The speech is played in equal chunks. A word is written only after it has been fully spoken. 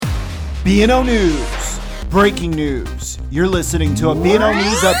B&O News. Breaking news. You're listening to a B&O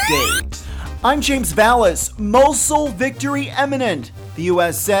News update. I'm James Valles. Mosul victory imminent. The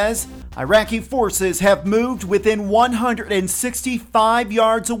U.S. says Iraqi forces have moved within 165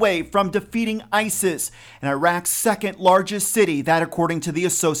 yards away from defeating ISIS in Iraq's second largest city, that according to the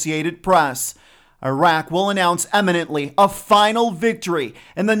Associated Press. Iraq will announce imminently a final victory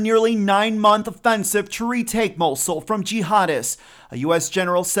in the nearly 9-month offensive to retake Mosul from jihadists, a U.S.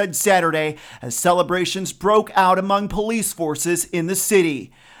 general said Saturday as celebrations broke out among police forces in the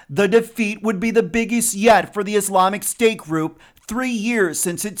city. The defeat would be the biggest yet for the Islamic State group 3 years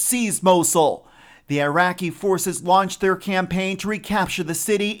since it seized Mosul. The Iraqi forces launched their campaign to recapture the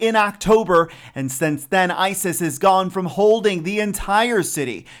city in October, and since then ISIS has gone from holding the entire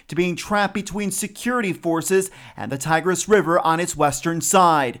city to being trapped between security forces and the Tigris River on its western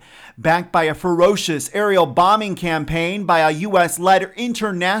side. Backed by a ferocious aerial bombing campaign by a U.S.-led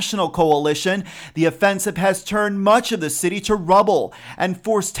international coalition, the offensive has turned much of the city to rubble and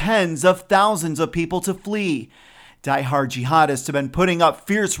forced tens of thousands of people to flee. Die-hard jihadists have been putting up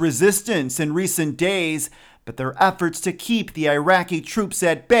fierce resistance in recent days, but their efforts to keep the Iraqi troops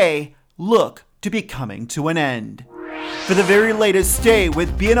at bay look to be coming to an end. For the very latest, stay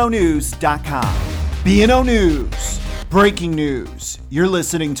with BNOnews.com. B&O News. Breaking news. You're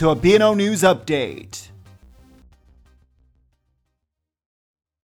listening to a B&O News update.